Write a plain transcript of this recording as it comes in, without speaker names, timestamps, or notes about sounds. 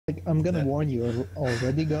I'm gonna warn you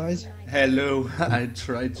already, guys. Hello, I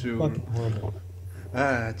tried to. Fucking horrible.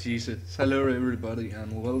 Jesus. Hello, everybody,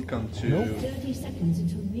 and welcome to. Nope. 30 seconds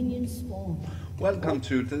until minions spawn. Welcome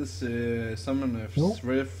to this Summon of Nope.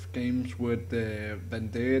 Thrift games with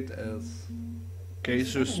Bandit as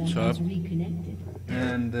Jesus Someone top has reconnected.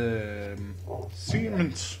 and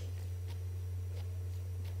Siemens.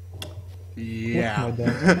 Yeah, my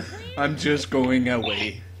dad? I'm just going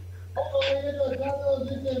away.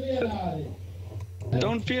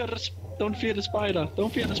 Don't fear the spider.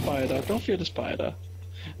 Don't fear the spider. Don't fear the spider.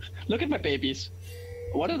 Look at my babies.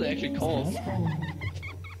 What are they actually called?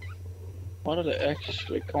 What are they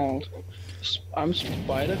actually called? I'm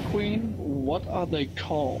Spider Queen. What are they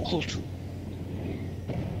called?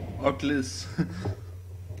 Uglies.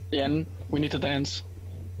 Jan, we need to dance.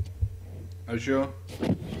 Are you sure?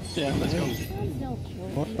 Yeah, let's go.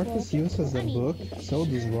 Marcus uses a book, so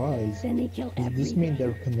does Rise. Does this mean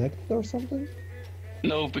they're connected or something?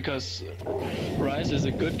 No, because Rise is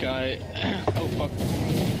a good guy. Oh fuck.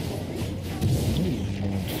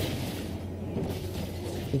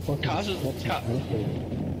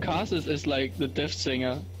 Karsus is like the death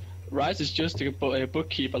singer. Rise is just a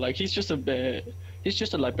bookkeeper. Like he's just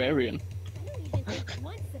a librarian.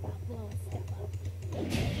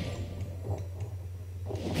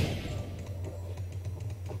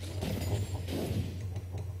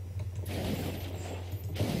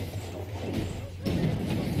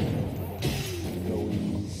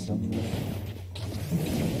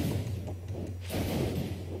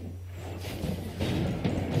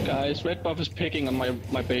 Guys, red buff is picking on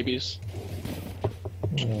my babies.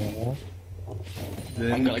 Aww.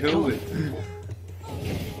 Then gonna kill kill it.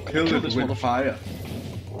 Kill it this with fire.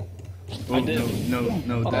 Oh did.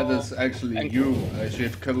 no, that is actually you. I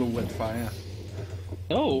should kill with fire.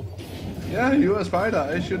 No, Yeah, you're a spider.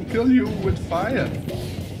 I should kill you with fire.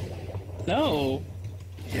 no.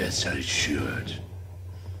 Yes, I should.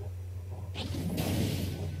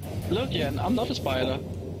 Look, Jan, I'm not a spider.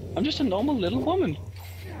 I'm just a normal little woman.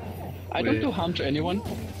 I don't Wait. do harm to anyone.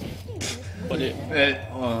 But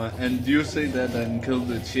And you say that and kill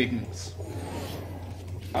the chickens.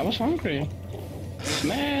 I was hungry.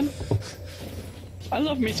 Man, I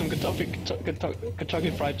love me some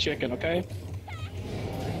Kentucky Fried Chicken, okay?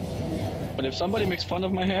 But if somebody makes fun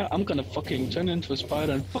of my hair, I'm gonna fucking turn into a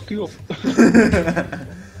spider and fuck you up.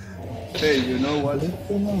 Hey, you know what?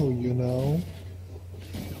 You know.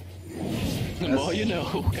 The more you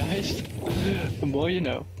know, guys. The more you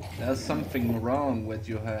know. There's something wrong with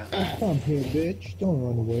your hair. Come here, bitch. Don't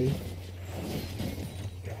run away.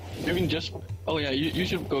 You can just... Oh yeah, you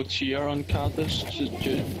should go cheer on Carthage,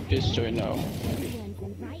 just so you know.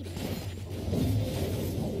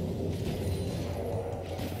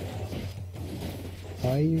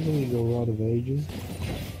 I usually go out of ages.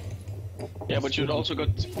 Yeah, but you'd also go...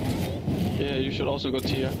 Yeah, you should also go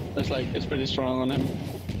tier. That's like, it's pretty strong on him.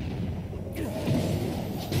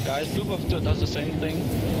 Guys, blue buff does the same thing.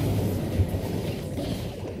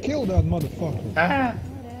 Kill that motherfucker. Ah!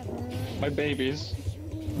 My babies.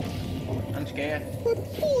 I'm scared. But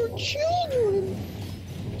poor children.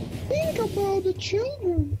 Think about the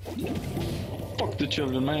children. Fuck the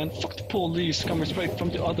children, man. Fuck the police coming straight from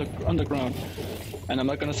the underground. And I'm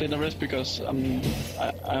not gonna say the rest because I'm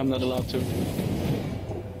not allowed to. I'm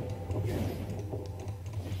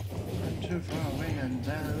too far away and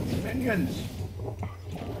there's minions.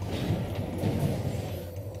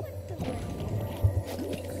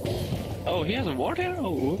 Oh, he has a ward here?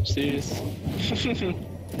 Oh, whoopsies.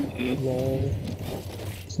 Lol.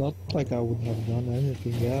 It's not like I would have done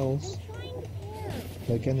anything else.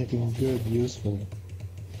 Like anything good, useful.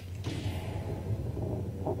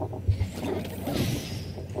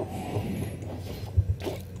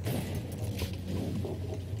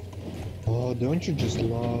 Oh, don't you just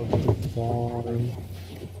love to farm?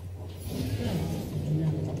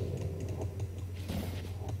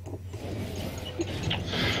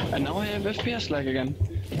 And now I have FPS lag again.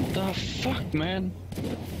 The fuck, man?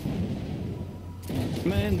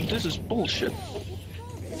 Man, this is bullshit.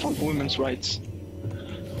 Fuck women's rights.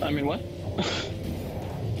 I mean, what?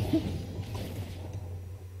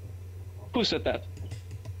 Who said that?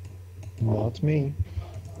 Not me.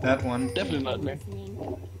 That one. Definitely not me.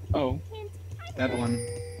 Oh. That one.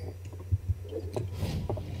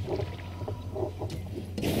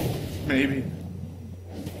 Maybe.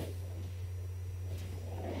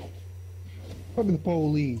 Fuck the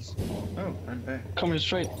police. Oh, I'm back. Coming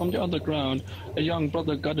straight from the underground. A young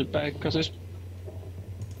brother got it back because it's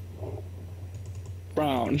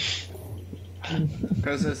brown.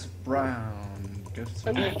 Because it's brown.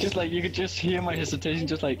 Just like you could just hear my hesitation.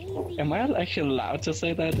 Just like, am I actually allowed to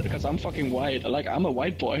say that? Because I'm fucking white. Like I'm a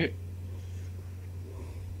white boy.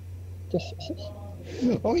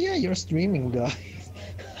 Oh yeah, you're streaming, guys.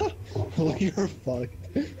 Oh, you're fucked.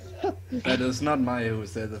 That is not my who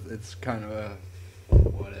said it. It's kind of a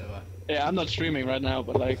whatever. Yeah, I'm not streaming right now,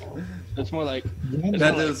 but like, it's more like. Yeah,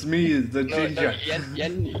 That is me, the ginger.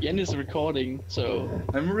 Yen is recording, so.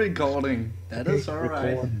 I'm recording. That is alright.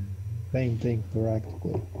 recording. Same thing,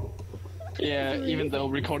 practically. Yeah, even though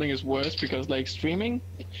recording is worse because like streaming,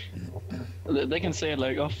 they can say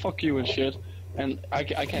like, oh fuck you and shit, and I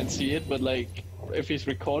can't see it, but like if he's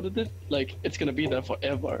recorded it, like it's gonna be there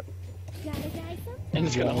forever, and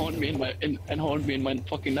it's gonna haunt me in my and haunt me in my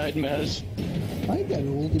fucking nightmares. I got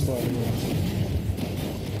ulti by the way.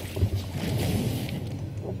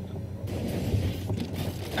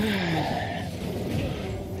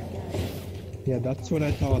 Yeah, that's what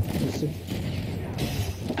I thought.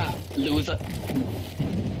 Ah, loser.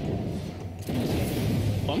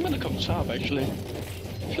 I'm gonna come top actually.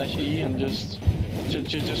 Flash E and just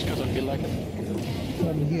because I feel like it.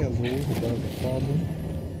 I'm here, bro, without a problem.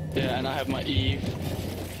 Yeah, and I have my E.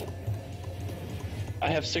 I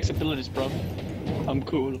have 6 abilities, bro. I'm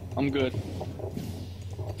cool. I'm good.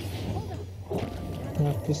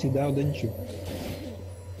 Ah, pussy down, didn't you?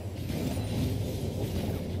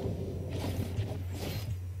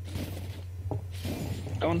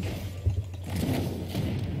 Gone.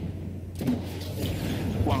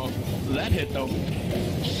 Wow, that hit though.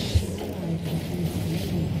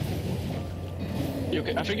 You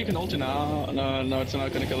can, I think you can ulti now. No, it's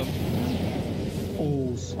not gonna kill him.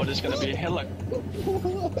 Oh, But it's gonna be hella.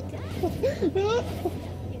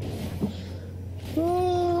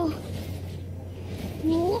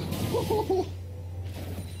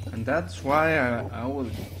 And that's why I will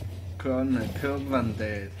gonna kill one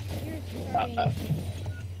day.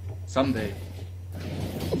 Someday.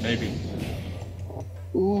 Maybe.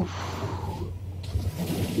 Oof.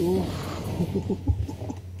 Oof.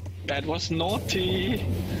 That was naughty.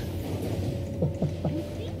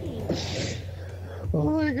 Oh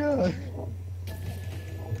my god.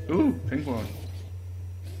 Ooh, pink one.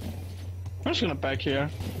 I'm just gonna back here.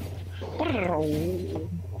 I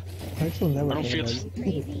actually never I don't feel. it.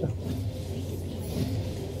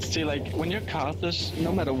 See, like when you're Carthus,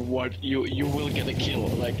 no matter what, you will get a kill.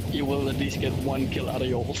 Like you will at least get 1 kill out of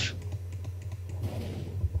your ult.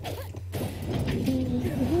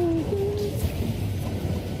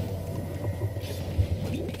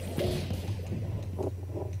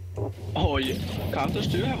 Oh yeah, Carthus,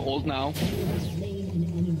 do you have ult now?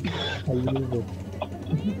 I use it.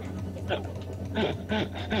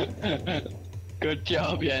 Good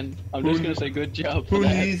job, Jan. I'm just gonna say good job. For Who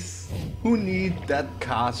that. who need that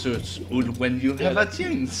Carthus when you have a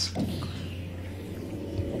jinx? Look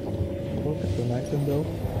at the item though.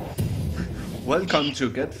 Welcome to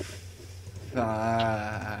get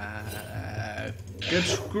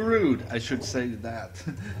screwed. I should say that.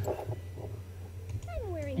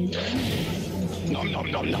 Nom nom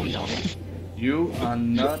nom nom nom. You are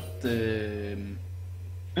not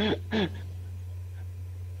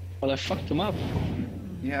Well, I fucked him up.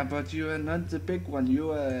 yeah, but you are not the big one.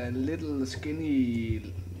 You are a little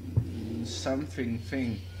skinny something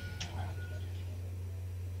thing.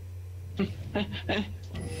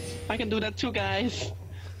 I can do that too, guys.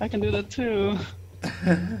 I can do that too.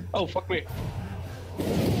 Oh, fuck me.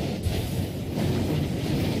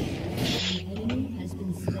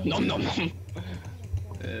 Nom nom nom.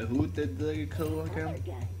 Who did the kill again?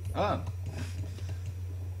 Ah.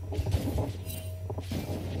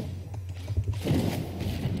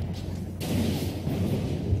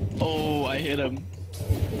 Oh, I hit him.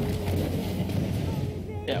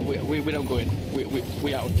 Yeah, we don't go in.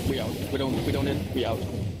 We out. We out. We don't in. We out.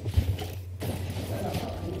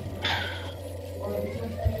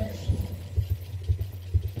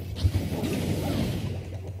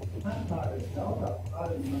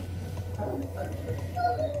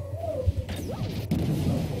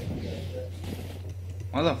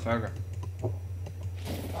 Motherfucker.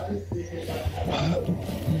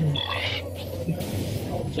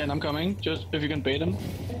 Jan, I'm coming. Just if you can bait him.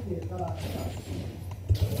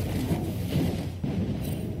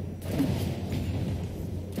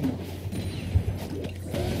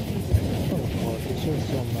 Oh, it's just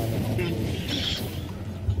so mad.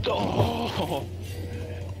 Oh.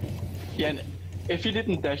 Jan, if he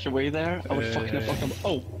didn't dash away there, I would fucking have fucked him.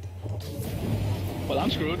 Oh. Well,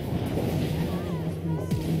 I'm screwed.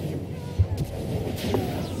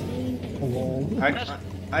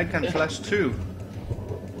 I can flash too.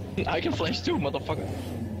 I can flash too, motherfucker.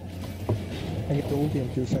 I get the ulti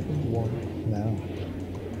in 2 seconds. 1 now.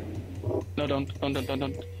 No, don't. Don't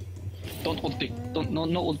ulti.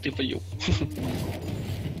 No ulti for you.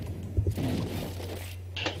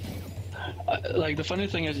 Like, the funny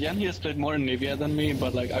thing is, Jan he has played more Nivea than me,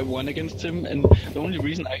 but like, I won against him, and the only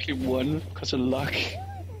reason I actually won because of luck.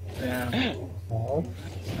 Yeah. Oh.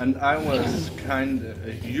 And I was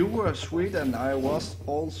you were sweet, and I was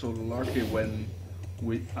also lucky when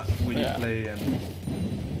we Yeah. play and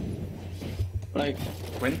Like,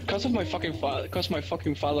 when. because of my fucking father, because my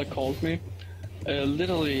fucking father called me,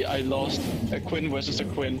 literally I lost a Quinn versus a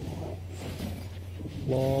Quinn.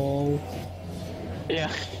 Lol.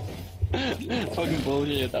 Yeah. Fucking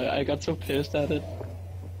bullshit. I got so pissed at it.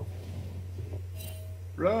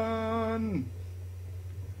 Run!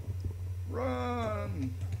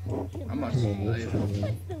 Run! How much No, later?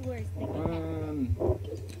 What's the worst that can Run!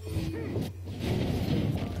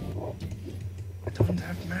 I don't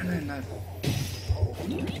have mana enough.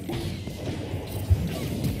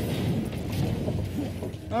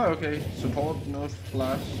 Oh, okay. Support, no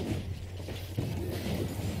flash.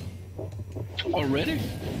 Already?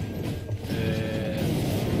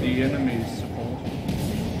 The enemy's support.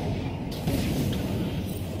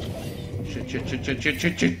 Shit.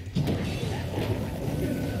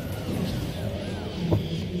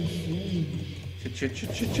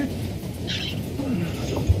 Shit.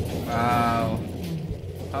 Wow.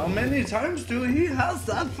 How many times do he has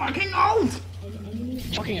that fucking ult?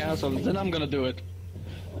 Fucking asshole. Then I'm gonna do it.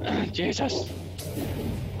 Jesus.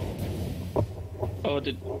 Oh,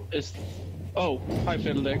 Oh, hi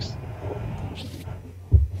Fiddledex.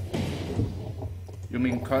 You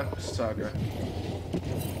mean cocksucker?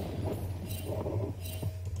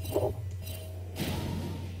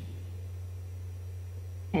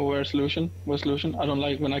 Oh, where's Lucian? Where's Lucian? I don't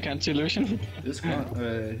like when I can't see Lucian. This guy,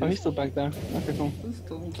 Oh, he's still back there. Okay, cool. he's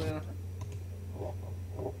still there.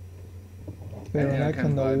 Fair Yeah, I I can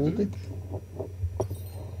can buy ult blue. it.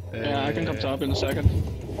 Yeah, I can come top in a second.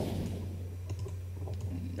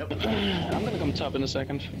 Yep. I'm gonna come top in a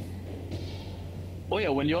second. Oh yeah,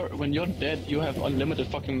 when you're dead, you have unlimited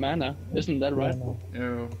fucking mana. Isn't that right? Yeah.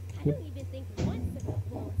 I don't even think once about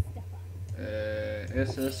blowing stuff up.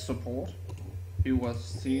 SS support. He was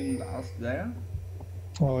seen last there.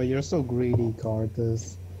 Oh, you're so greedy,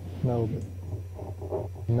 Cartus. No, but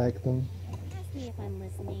connect them. Ask me if I'm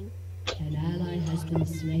listening. An ally has been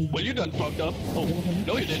slain. Well, you done fucked up. Oh,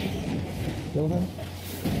 no you didn't. Kill him.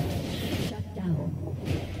 Shut down.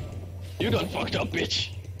 You done fucked up, bitch.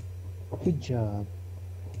 Good job.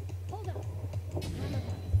 Hold on.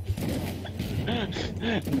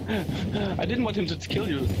 I didn't want him to kill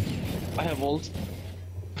you. I have ult.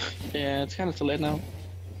 Yeah, it's kind of too late now.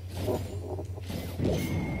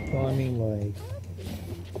 Well, I mean, like,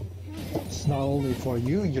 it's not only for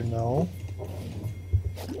you, you know.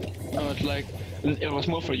 No, it's like, it was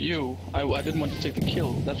more for you. I didn't want to take the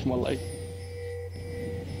kill. That's more like.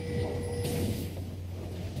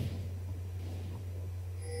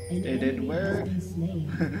 An It didn't enemy work. has been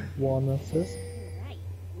slain. One assist. Right.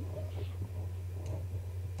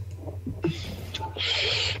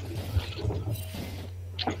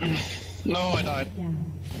 No, I died.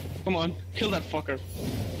 Down. Come on, kill that fucker.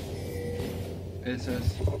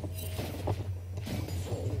 SS.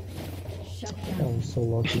 Shut I down. was so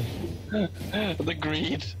lucky. The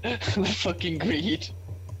greed. The fucking greed.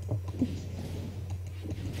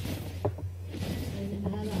 An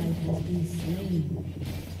ally has been slain.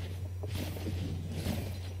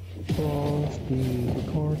 Cross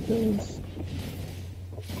the Cartus.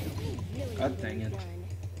 Really God need to dang be it. done.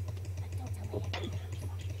 But don't tell me.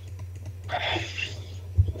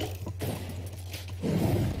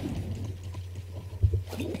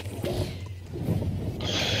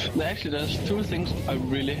 Actually, there's two things I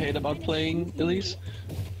really hate about playing Elise.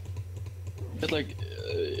 It's like,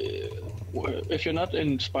 if you're not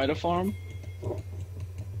in spider farm,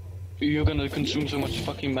 you're gonna consume so much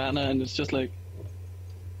fucking mana, and it's just like,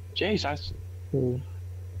 Jesus. Cool.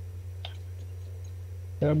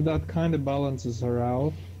 Yeah, but that kind of balances her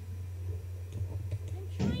out.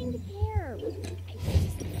 I'm trying to care.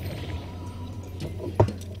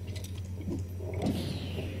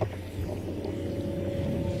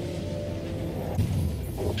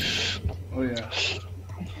 Oh yeah.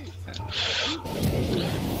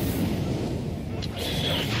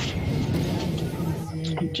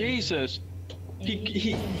 Jesus.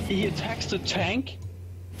 He attacks the tank?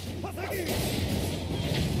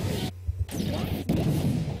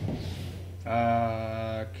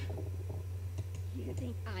 You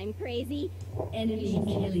think I'm crazy? Enemy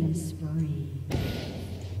killing spree.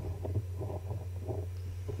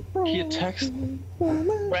 He attacks.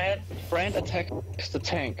 Brand attacks the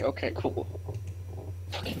tank. Okay, cool.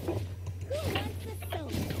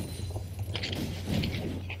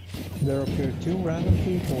 There appear two random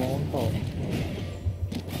people on top.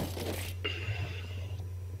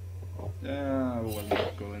 Yeah, I will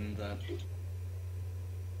not go in that.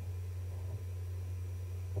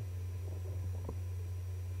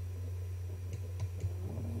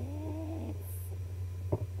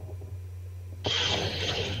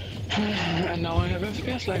 And now I have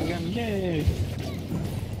FPS lag again. Yay!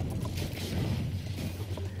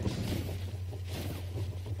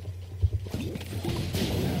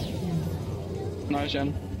 Nice,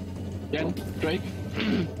 Jen. Jen, Drake.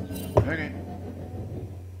 Okay.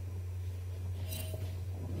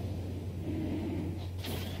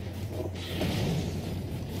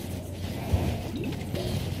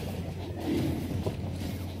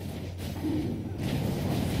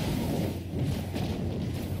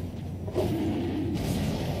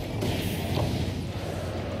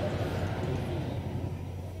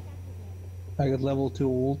 I got level 2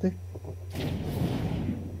 ulti.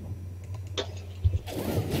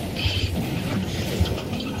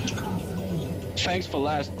 Thanks for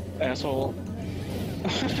last, asshole.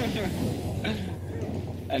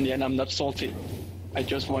 And yet I'm not salty. I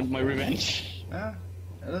just want my revenge. Yeah,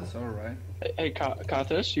 that's alright. Hey,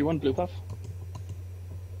 Carthus, you want blue buff?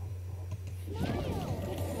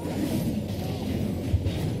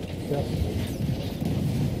 Yep.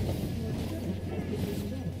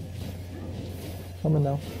 Coming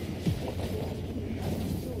now.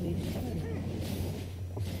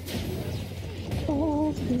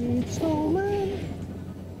 Oh, sweet snowman.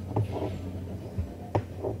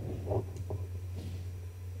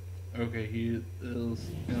 Okay, he is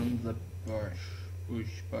in the bush. Bush.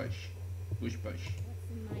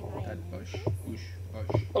 That bush.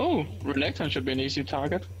 Oh, Renekton should be an easy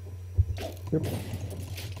target. Yep.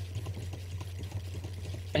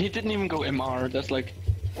 And he didn't even go MR. That's like,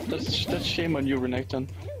 that's shame on you, Renekton.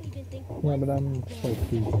 Yeah, but I'm quite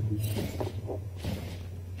cool.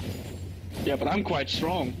 Yeah, but I'm quite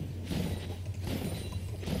strong.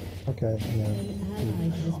 Okay, yeah.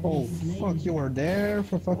 Oh, fuck, you were there?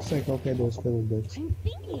 For fuck's sake. Okay, those little bits. I'm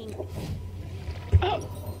thinking.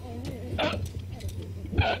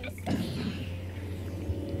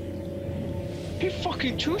 He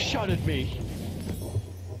fucking two-shotted me.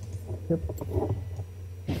 Yep.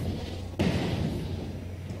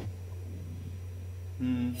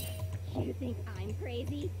 You think I'm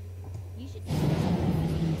crazy? You should.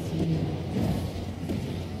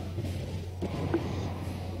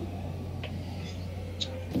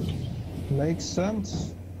 Makes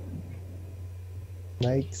sense.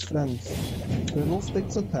 Makes sense.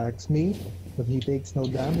 Fiddlesticks attacks me, but he takes no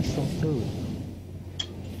damage from food.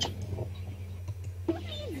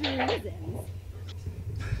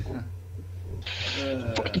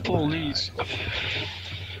 Fuck the police.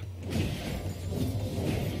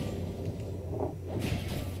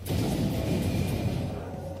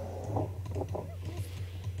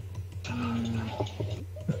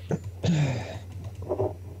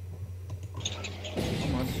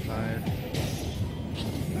 Almost died.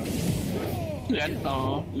 Yeah,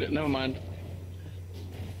 no, never mind.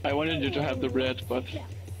 I wanted you to have the red, but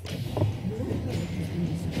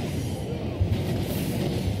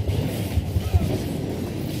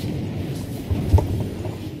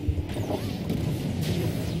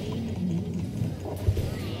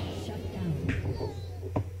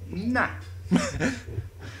Nah.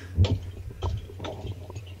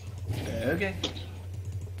 Okay.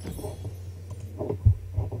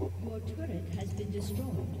 Your turret has been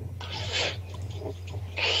destroyed.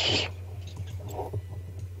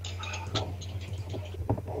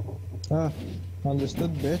 Ah,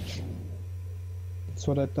 understood, bitch. That's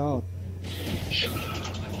what I thought.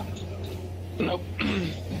 nope.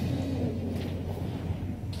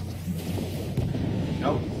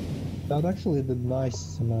 Nope. That actually did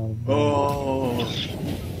nice amount of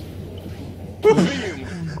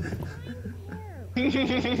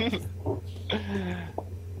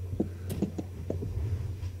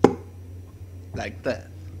Like that.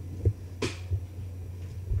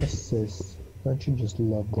 assist. Don't you just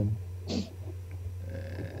love them?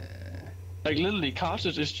 Like literally,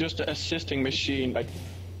 Carthus is just an assisting machine. Like,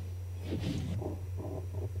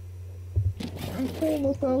 Oh,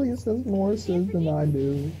 Natalia says more assists than I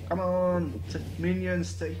do. Come on,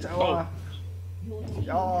 minions, take tower. Your team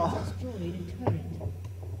Yeah. has destroyed a turret.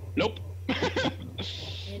 nope.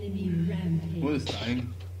 Enemy rampage. Who is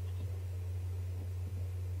dying?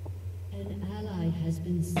 An ally has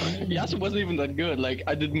been slain. Yasuo wasn't even that good. Like,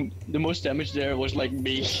 I didn't. The most damage there was like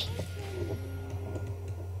me.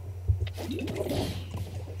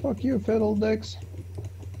 Fuck you, Fiddledicks.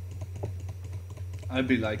 I'd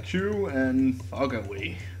be like you and fuck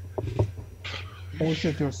away. Oh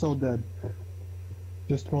shit, you're so dead.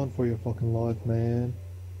 Just run for your fucking life, man.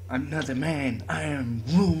 I'm not a man, I am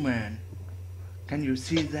woman. Can you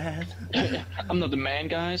see that? I'm not the man,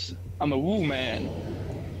 guys. I'm a woo man.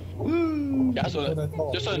 Woo!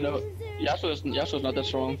 Yasuo, just so you know, Yasuo's not that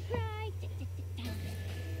strong.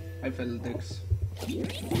 I fell dicks.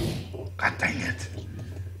 God dang it.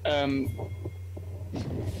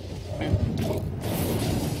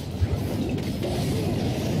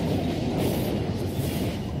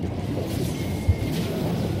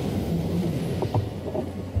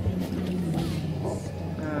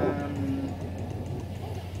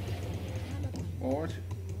 What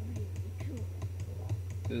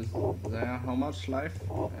is there? How much life?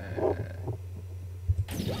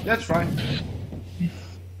 Let's try.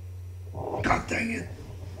 God dang it!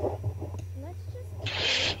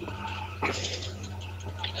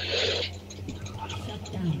 Shut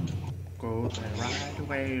down. Go the right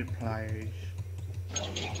way, please.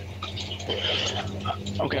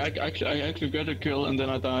 Okay, I actually get a kill and then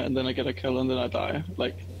I die, and then I get a kill and then I die.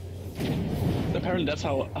 Like, apparently that's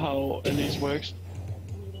how Elise works.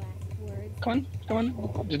 Come on.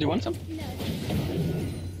 Did you want some?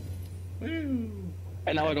 Woo!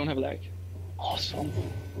 And now I don't have lag. Awesome.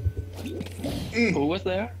 Who was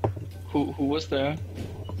there? Who was there?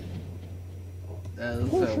 There's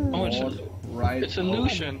a Oh, it's ward right. It's a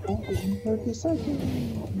Lucian. 30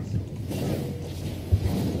 seconds.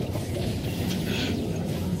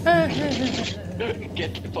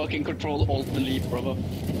 Get fucking control, alt delete, brother.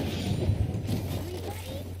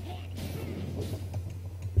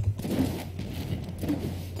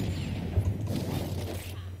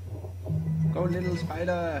 Go, little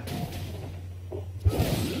spider.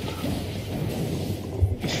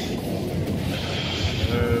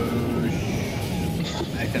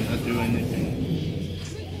 I cannot do anything.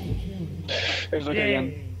 It's okay,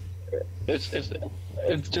 Ian. It's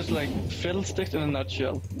just like fiddlesticks in a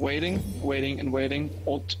nutshell. Waiting, and waiting.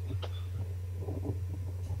 Alt.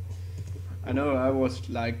 I know I was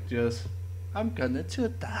like just, I'm gonna to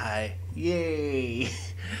die. Yay!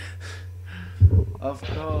 Of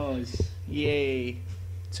course. Yay.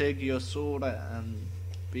 Take your soda and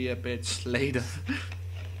be a bitch later.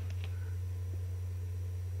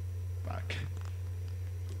 Fuck.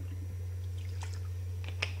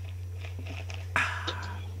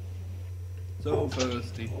 So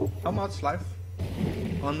thirsty. How much life?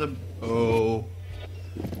 On the... Oh.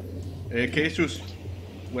 Jesus.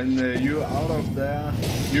 When you're out of there,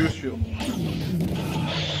 use your...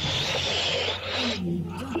 Enemy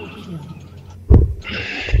double kill.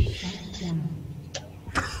 Shut down.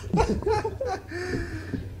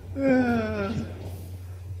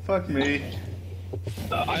 Fuck me.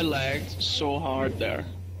 I lagged so hard there.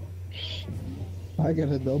 I get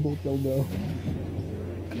a double kill though.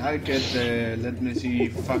 And I get, let me see,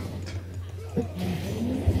 fucked.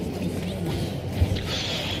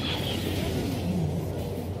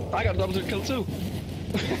 I got a double kill too.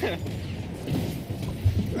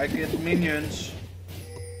 I get minions.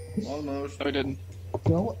 Almost. No, I didn't.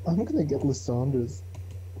 No, I'm gonna get Lysandre's.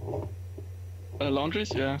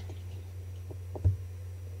 Laundries, yeah.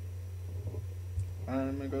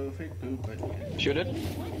 I'm gonna go fake poop again. Shoot it.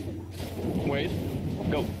 Wait.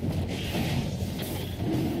 Go.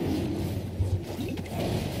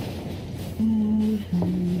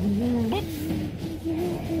 Boop.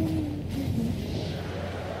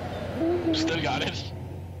 Still got it.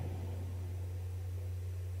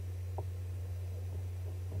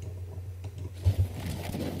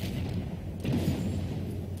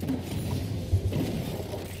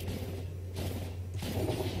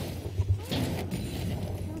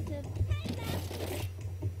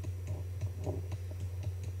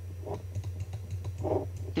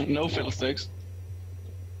 No fiddlesticks.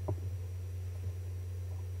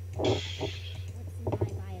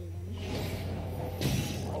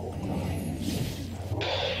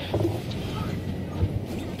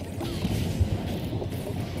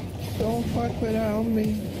 Don't fuck without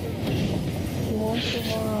me. You won't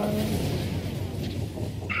survive.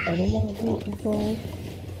 I don't want to lose control,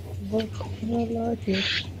 but I like it.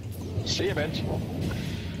 See you, bitch.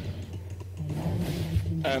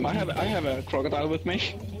 I have a crocodile with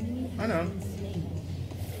me. I know.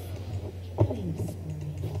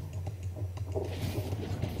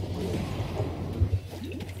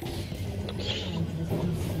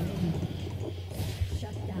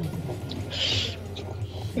 Shut down.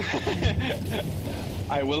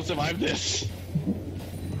 I will survive this.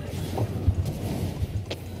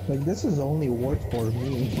 Like, this is only work for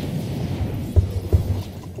me.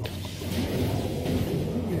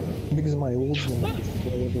 because my ult's gonna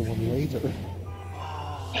destroy everyone later.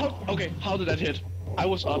 Okay, how did that hit? I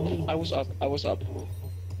was up. I was up. I was up.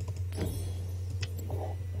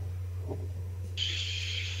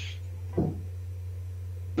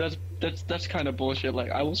 That's kind of bullshit. Like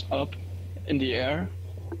I was up in the air,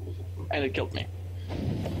 and it killed me.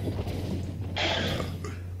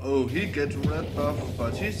 Oh, he gets red buff,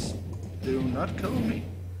 but he's do not kill me.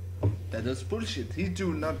 That is bullshit. He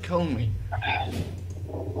do not kill me.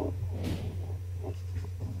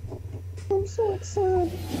 I'm so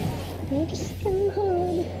excited. I just can't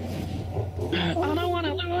hide. I don't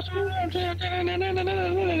wanna lose.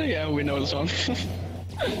 Yeah, we know the song.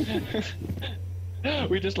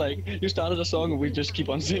 We just like you started a song and we just keep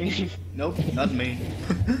on singing. Nope, not me.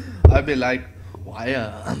 I'd be like, why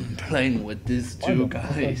am I playing with these two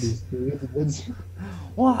guys?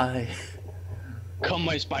 Why? Come,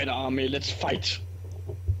 my spider army, let's fight.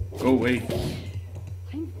 Go away.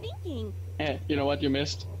 I'm thinking. Eh, you know what? You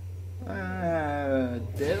missed.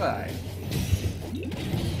 Did I?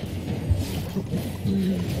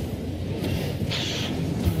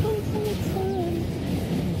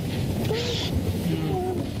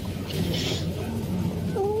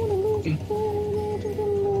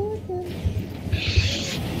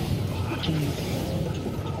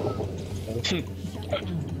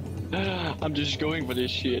 I'm just going for this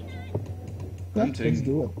shit. I'm Let's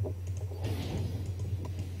do it.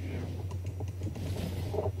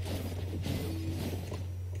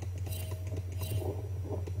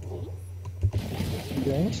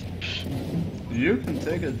 Jinx? You can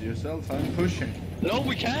take it yourself. I'm pushing. No,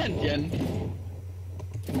 we can't, Yen.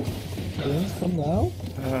 Jinx, come now?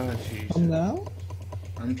 Ah, jeez. Come now?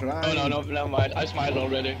 I'm trying. Oh no, never mind. I smiled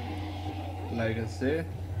already. Like I said.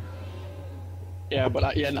 Yeah,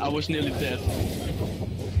 but Yen, I was nearly dead.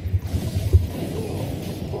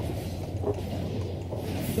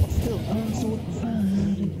 But still, I'm so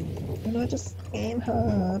excited. And I just aim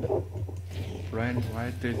hard. Brian,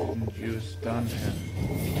 why didn't you stun him?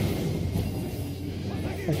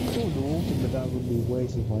 I could ulti, but that would be a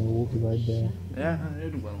waste of my ulti right there. Yeah,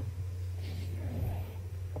 it will.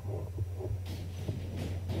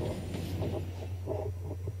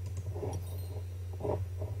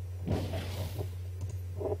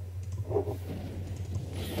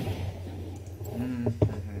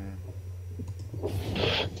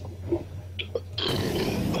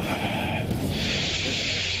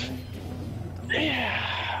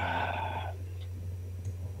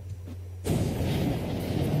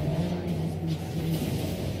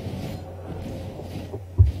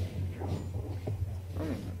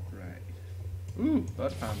 Ooh,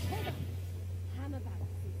 butt pump. I'm about to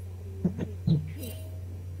see something.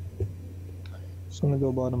 Just gonna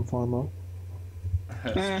go bottom farmer.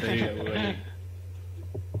 Stay away.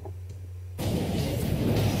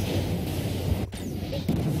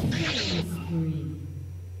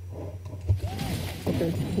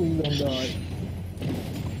 Okay, please don't die.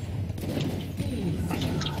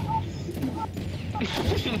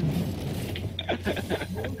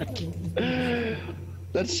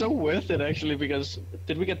 That's so worth it actually, because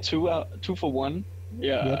did we get two for one?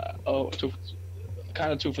 Yeah. Yep. Oh,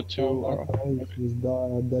 kind of 2 for 2. Or, He's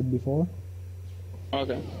dead before.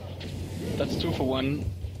 okay. That's 2 for 1,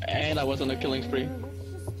 and I was on a killing spree. Let's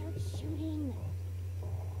just start shooting.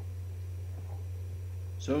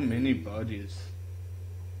 So many bodies.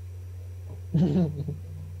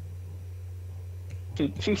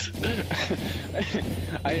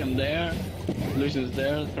 I am there. Lucian's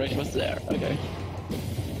there. Thresh was there. Okay.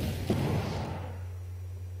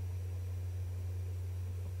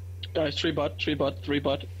 Guys, 3 bot, 3 bot, 3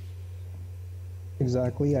 bot.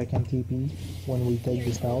 Exactly, I can TP when we take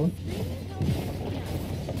this tower.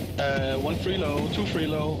 1 free low, 2 free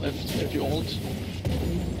low if you ult.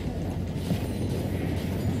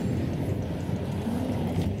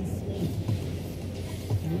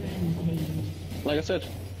 Like I said,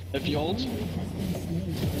 if you ult.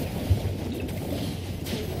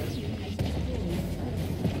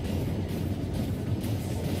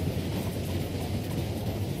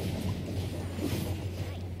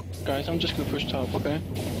 Guys, I'm just gonna push top, okay?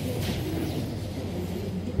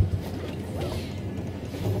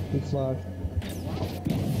 Big flag.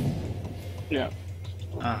 Yeah.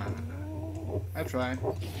 Ah, I try.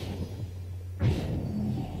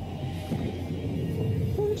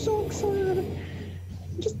 I'm so excited.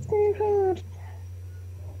 Just stay hard.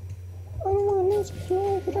 I don't want to lose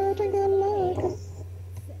control, but I think I like it.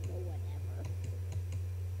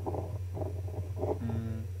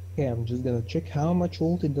 Okay, I'm just gonna check how much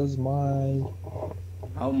ulti does my...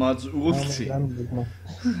 How much How much ulti? damage does my...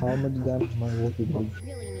 How much damage my ulti does.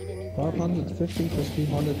 Really need a new 550 plus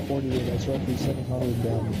 340, that's roughly 700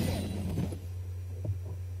 damage.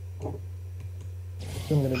 So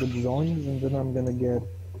I'm gonna get zones and then I'm gonna get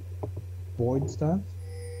void staff.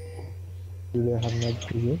 Do they have magic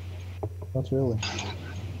resist? Not really.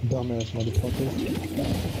 Dumbass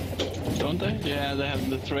motherfuckers. Don't they? Yeah, they have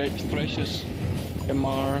the Thrasius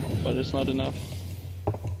MR, but it's not enough.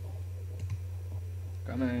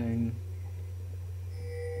 Coming.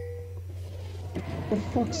 For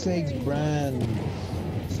fuck's sakes, Brand.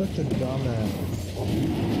 Such a dumbass.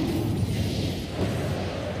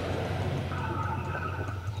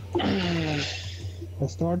 I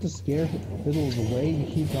start to scare Fiddles away and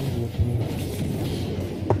he comes with me.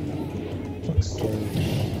 Fuck's sake.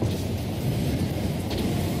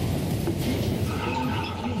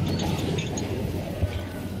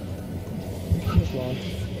 Just launch.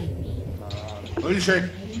 Holy shit!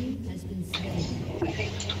 Has been slain.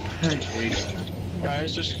 Hey,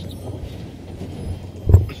 Guys, just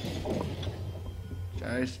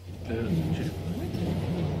guys,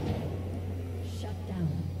 Shut down.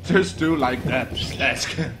 just do like that,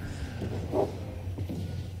 Slash.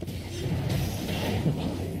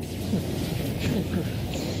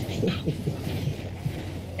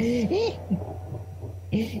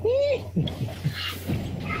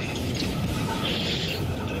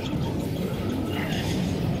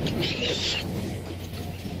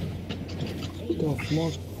 The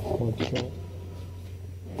fuck? What the fuck?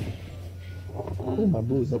 Oh, my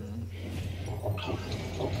blue's up.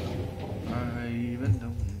 I even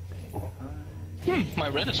don't. my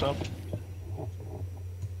red is up.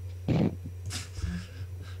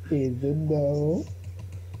 Even though.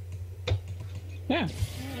 Yeah.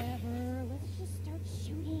 Whatever. Let's just start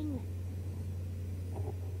shooting.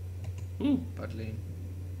 Bot lane.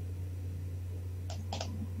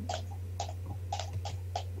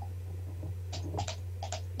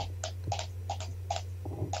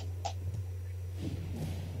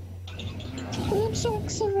 I'm so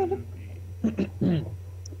excited.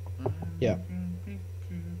 Yeah.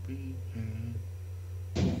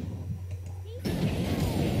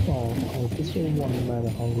 Oh, this is one man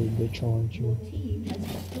hungry bitch, aren't you? Team has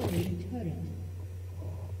destroyed a turret.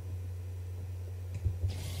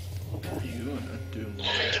 What are you gonna do?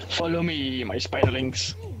 Follow me, my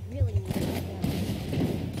spiderlings. I really need to go.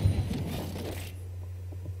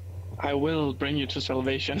 I will bring you to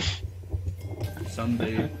salvation.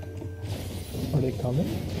 Someday. Are they coming?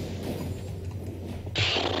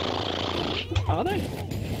 Are they?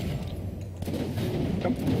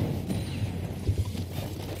 Come.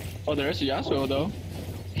 Oh, there is a Yasuo though.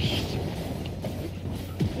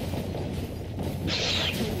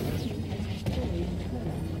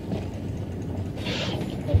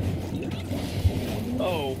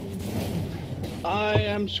 Oh. I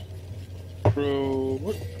am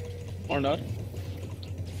screwed. Or not.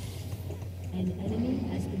 An enemy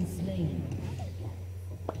has been slain.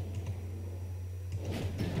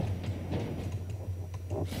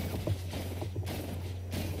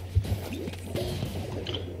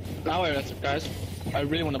 Now guys, I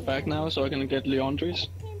really want to back now so I can get Leandre's.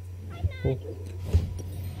 Cool.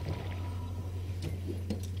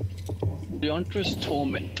 Leandre's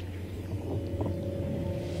Torment.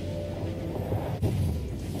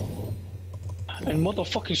 And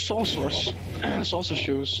motherfucking sorcerers. Sorcerer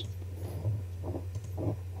shoes.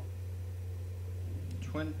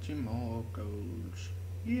 20 more goals.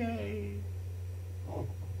 Yay!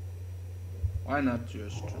 Why not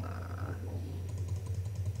just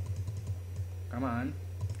come on.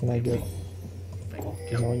 Can I get Thank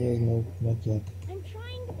you. Sonya's? No, not yet. I'm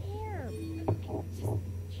trying to pair.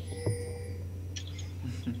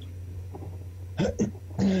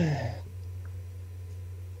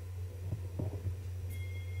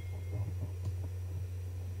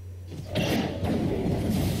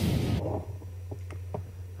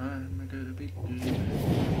 I'm gonna be good.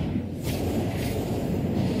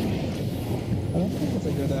 I don't think it's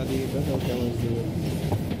a good idea, but okay, let's do it.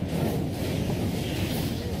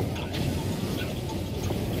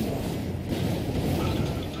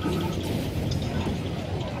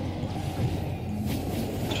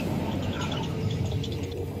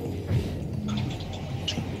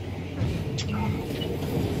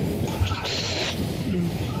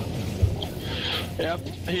 Yep,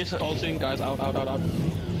 he's ulting, guys. Out.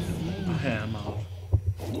 I am out.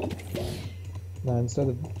 Now instead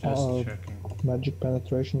of Just checking. magic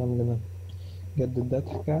penetration, I'm gonna get the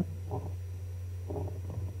death cap.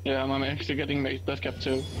 Yeah, I'm actually getting death cap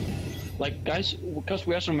too. Like, guys, because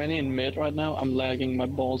we are so many in mid right now, I'm lagging my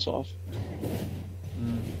balls off.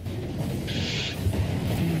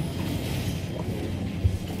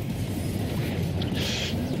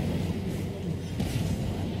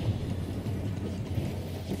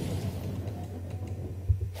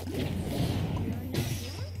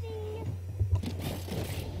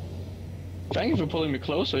 Thank you for pulling me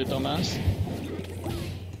closer, you dumbass.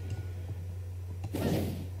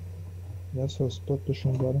 Yeah, so split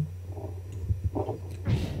pushing bottom.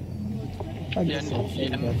 I guess I'll say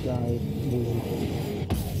that guy loses.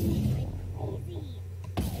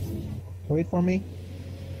 Wait for me.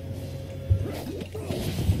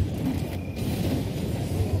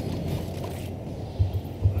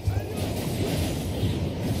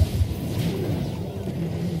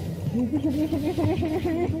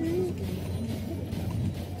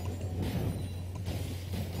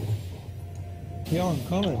 Yo, I'm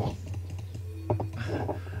coming.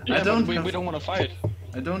 Yeah, I don't but have, we don't want to fight.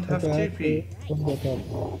 I don't have Okay, TP. let's go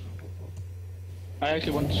top. I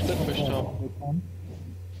actually want to split push top.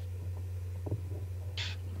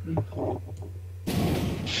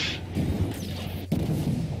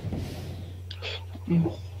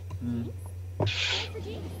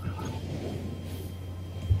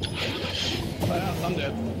 I'm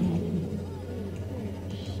dead.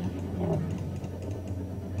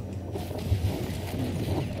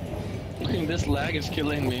 Fucking this lag is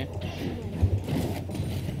killing me.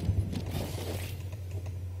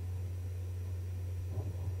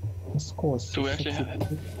 Of course. Do we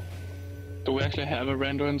actually have a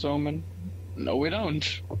render in Zoman? No, we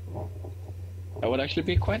don't. That would actually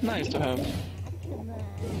be quite nice to have.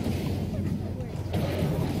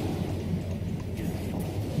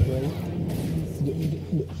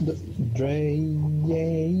 Dre,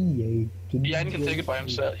 yay. Jan can take it by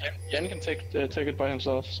himself. Jan can take it by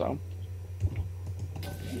himself. So.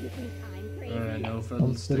 Alright, no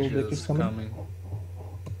Fiddle fiddlestick Dick is is coming. coming.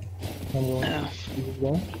 I'm going Yeah. to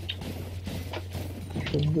go.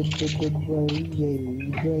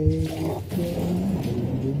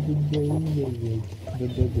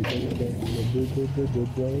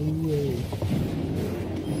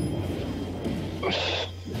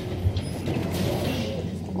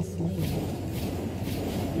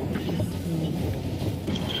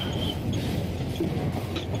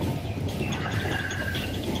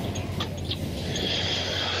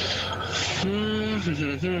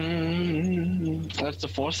 That's the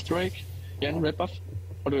fourth strike. Jan, red buff?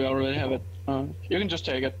 Or do we already have it? You can just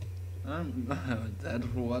take it. That's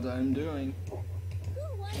what I'm doing.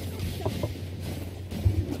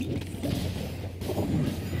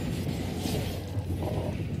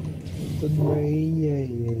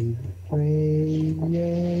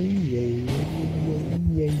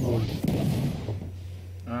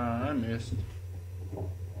 I missed.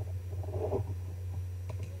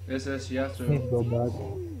 SS Yasuo. Go back.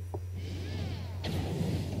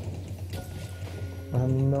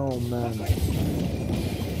 No, man.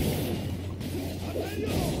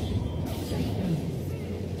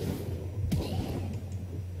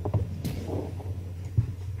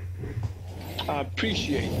 I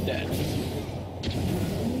appreciate that.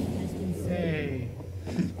 Hey.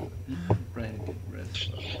 Brain get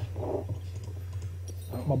rest.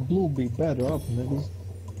 My blue be better up, niggas.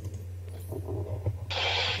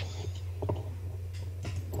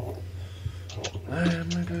 I am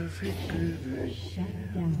a figure.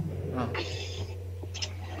 Shut down. Oh.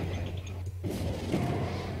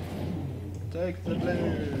 Take the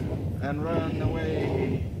blue and run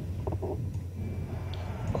away.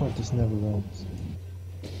 Cortis never runs.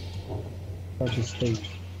 Cortis stays.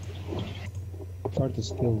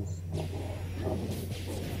 Cortis kills.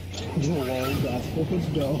 Lol, that's what it's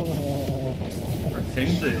go. I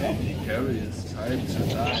think the AD carry is tied to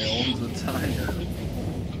die all the time.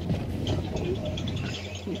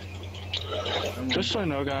 Just so you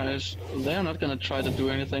know, guys, they're not gonna try to do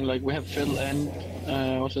anything. Like we have Phil and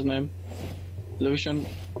what's his name, Lucian.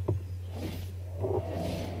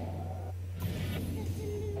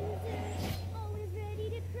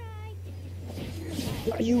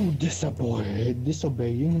 Are you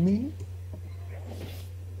disobeying me?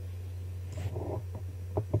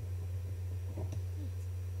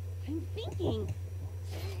 I'm thinking.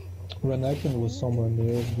 Renekton was somewhere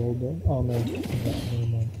near us, Golden. Oh no, never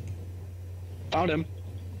mind. Found him.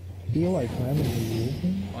 Feel like man in the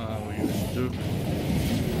using? We used to.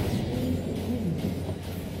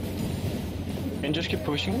 And just keep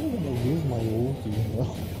pushing. I'm gonna use my ulti, you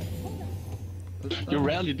know? You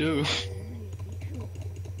rarely do.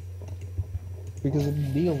 Because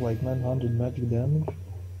it deals like 900 magic damage.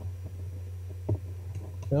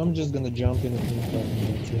 And I'm just gonna jump in and start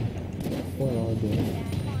matching. Where are they?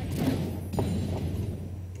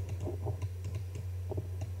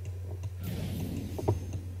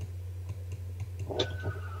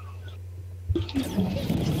 Don't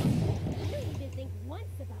even think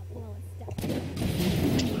once about blowing stuff.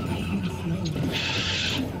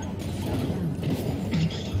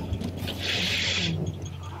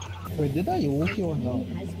 Wait, did I ult you or Enemy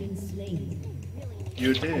not? has been slain.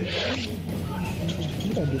 You did. I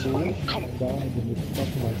think I did ult. I died in the top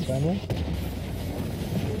of my channel.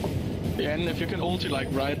 Yeah, and if you can ulti like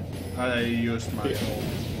right. I used my ult.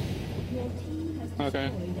 Your team has Okay.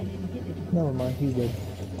 destroyed an inhibitor. Never mind, he's dead.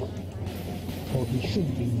 Or he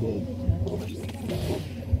should be dead.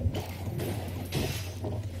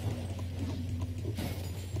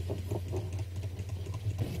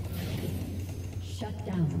 Shut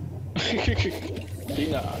down.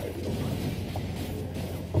 Denied.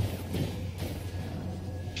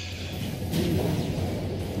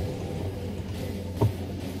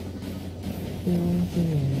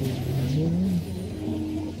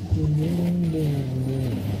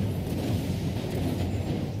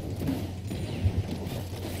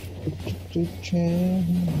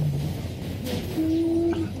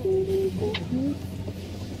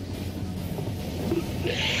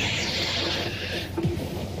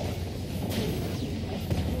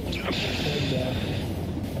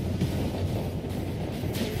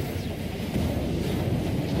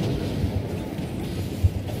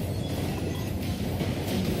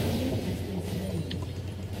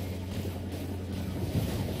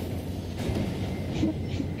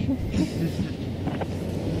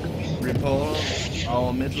 Report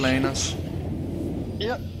our mid laners.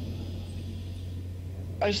 Yep.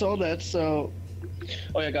 I saw that. So,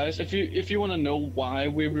 oh yeah, guys, if you want to know why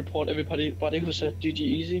we report everybody who said GG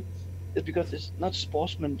easy, it's because it's not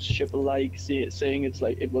sportsmanship like saying it's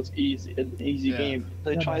like it was easy, an easy Yeah. game.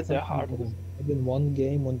 They Yeah, tried that's their something hardest. that I did one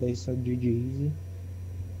game when they said GG easy.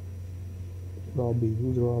 Robbie,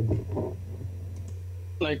 who's Robbie?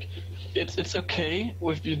 Like, it's okay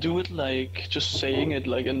if you do it like just saying it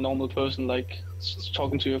like a normal person, like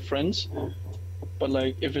talking to your friends. But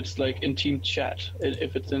like if it's like in team chat,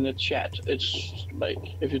 if it's in a chat, it's like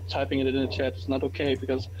if you're typing it in a chat, it's not okay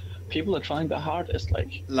because people are trying their hardest.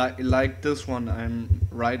 Like this one, I'm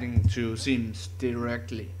writing to Sims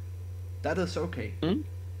directly. That is okay. Hmm?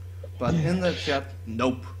 But in the chat,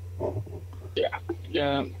 nope.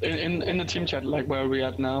 Yeah, in the team chat, like where we're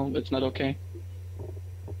at now, it's not okay.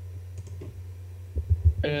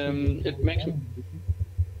 It makes me.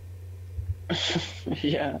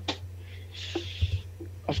 Yeah.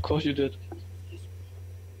 Of course you did.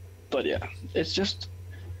 But yeah, it's just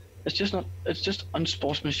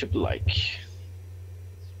unsportsmanship like.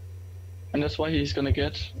 And that's why he's gonna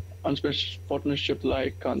get unsportsmanship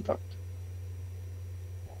like conduct.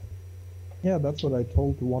 Yeah, that's what I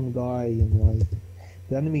told one guy, and like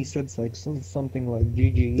the enemy said like something like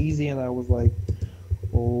GG easy, and I was like,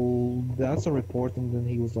 oh, that's a report, and then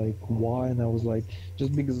he was like, why? And I was like,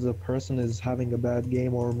 just because a person is having a bad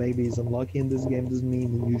game or maybe is unlucky in this game doesn't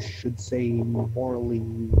mean you should say morally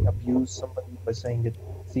abuse somebody by saying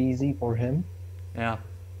it's easy for him. Yeah.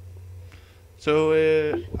 So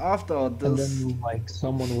after And this, then like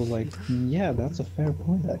someone was like, yeah, that's a fair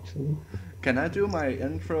point actually. can I do my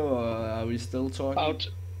intro or are we still talking?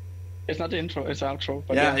 It's not the intro, it's outro.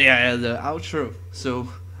 But Yeah, the outro. So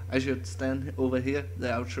I should stand over here, the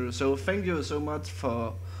outro. So thank you so much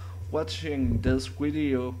for watching this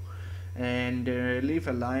video, and leave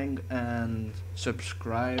a like and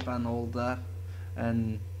subscribe and all that.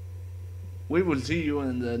 And we will see you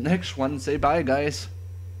in the next one. Say bye, guys.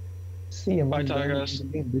 See you, Bye, man. tigers.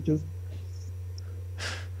 Bitches.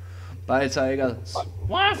 Bye, tigers.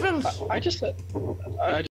 Waffles. I just said. I